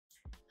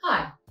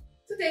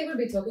Today we'll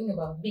be talking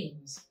about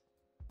beams.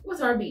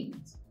 What are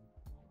beams?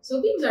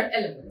 So beams are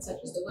elements, such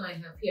as the one I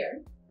have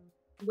here,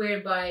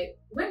 whereby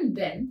when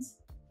bent,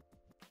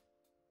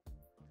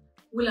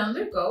 will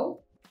undergo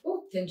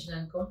both tension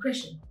and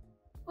compression.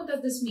 What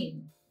does this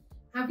mean?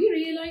 Have you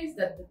realized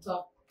that the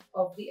top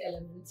of the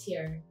element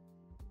here,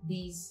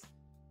 these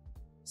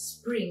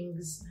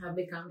springs have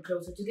become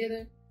closer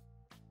together?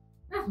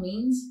 That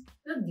means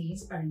that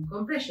these are in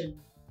compression.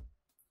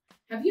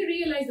 Have you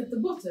realized that the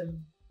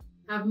bottom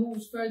have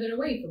moved further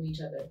away from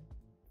each other?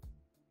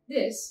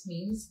 This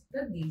means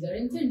that these are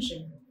in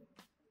tension,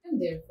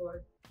 and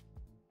therefore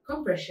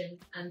compression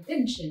and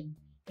tension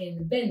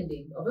in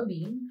bending of a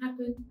beam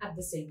happen at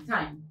the same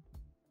time.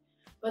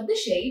 But the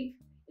shape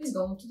is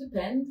going to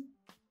depend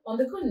on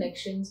the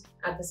connections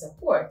at the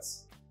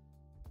supports.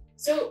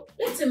 So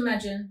let's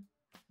imagine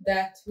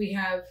that we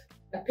have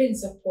a pin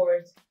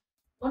support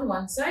on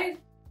one side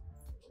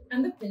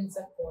and the pin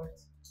support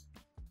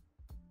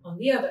on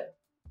the other.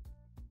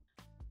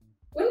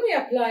 When we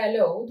apply a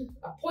load,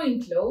 a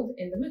point load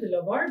in the middle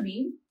of our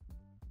beam,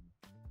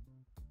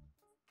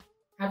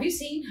 have you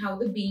seen how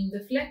the beam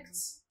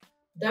deflects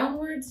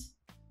downwards?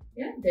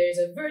 Yeah, there is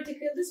a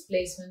vertical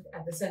displacement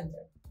at the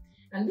center.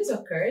 And this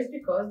occurs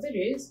because there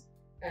is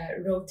a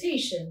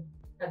rotation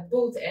at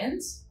both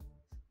ends,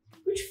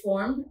 which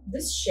form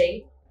this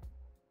shape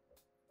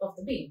of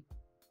the beam.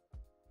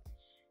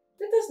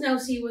 Let us now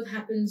see what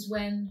happens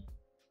when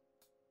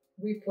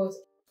we put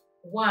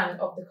one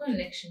of the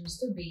connections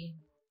to be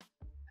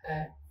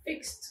a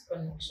fixed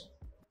connection.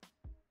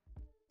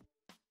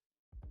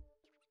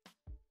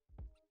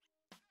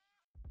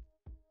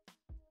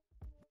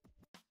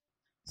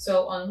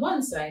 So on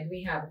one side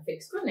we have a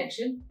fixed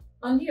connection,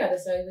 on the other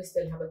side we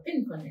still have a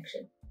pin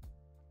connection.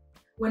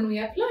 When we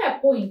apply a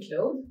point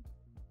load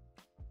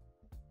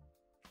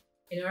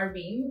in our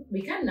beam,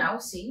 we can now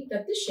see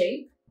that the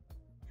shape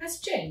has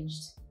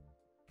changed.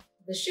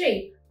 The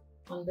shape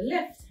on the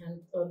left hand,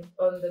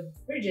 on the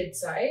rigid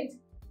side,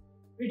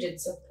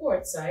 rigid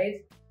support side,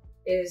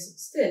 is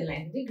still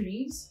 90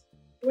 degrees,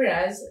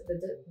 whereas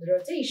the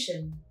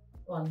rotation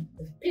on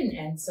the pin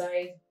end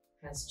side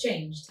has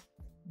changed.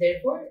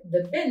 Therefore,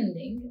 the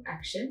bending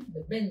action,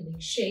 the bending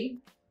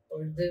shape, or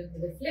the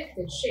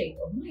deflected shape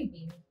of my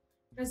beam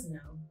has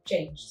now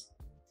changed.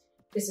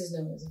 This is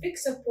known as a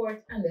fixed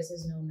support, and this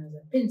is known as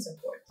a pin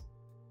support.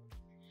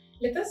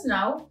 Let us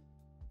now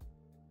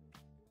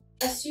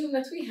assume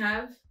that we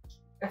have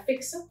a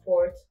fixed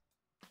support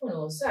on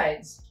all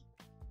sides.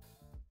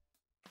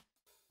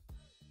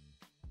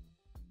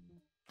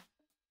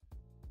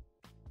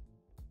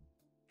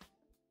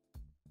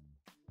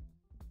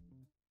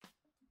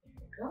 There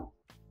we go.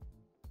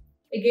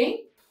 Again,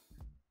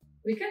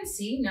 we can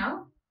see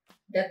now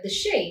that the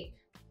shape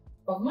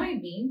of my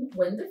beam,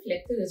 when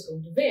deflected, is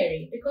going to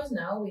vary, because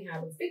now we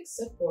have a fixed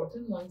support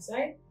on one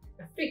side,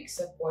 a fixed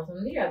support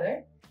on the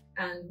other,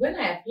 and when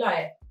I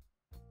apply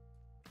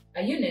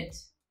a unit,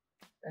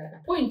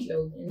 a point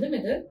load in the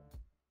middle,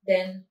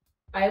 then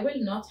I will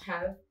not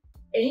have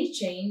any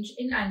change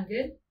in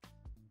angle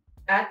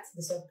at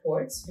the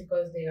supports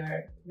because they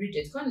are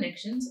rigid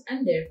connections,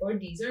 and therefore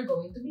these are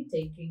going to be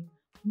taking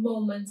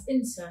moments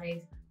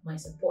inside my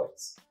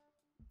supports.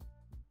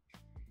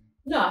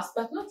 Last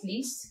but not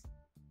least,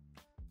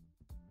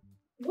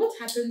 what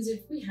happens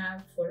if we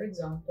have, for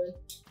example,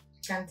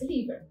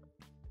 cantilever?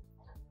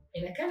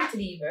 In a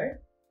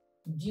cantilever,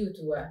 due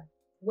to a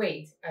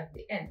weight at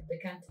the end of the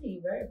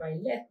cantilever, if I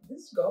let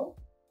this go,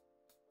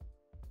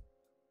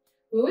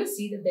 we will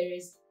see that there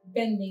is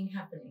bending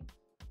happening.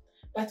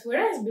 But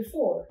whereas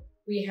before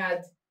we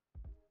had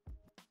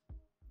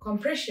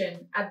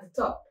compression at the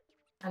top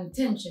and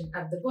tension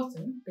at the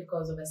bottom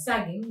because of a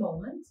sagging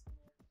moment,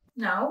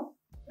 now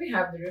we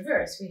have the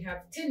reverse. We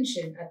have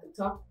tension at the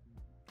top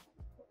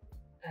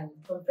and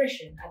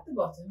compression at the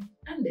bottom,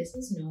 and this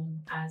is known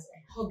as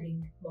a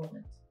hugging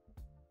moment.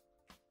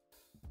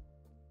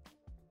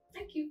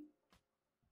 Thank you.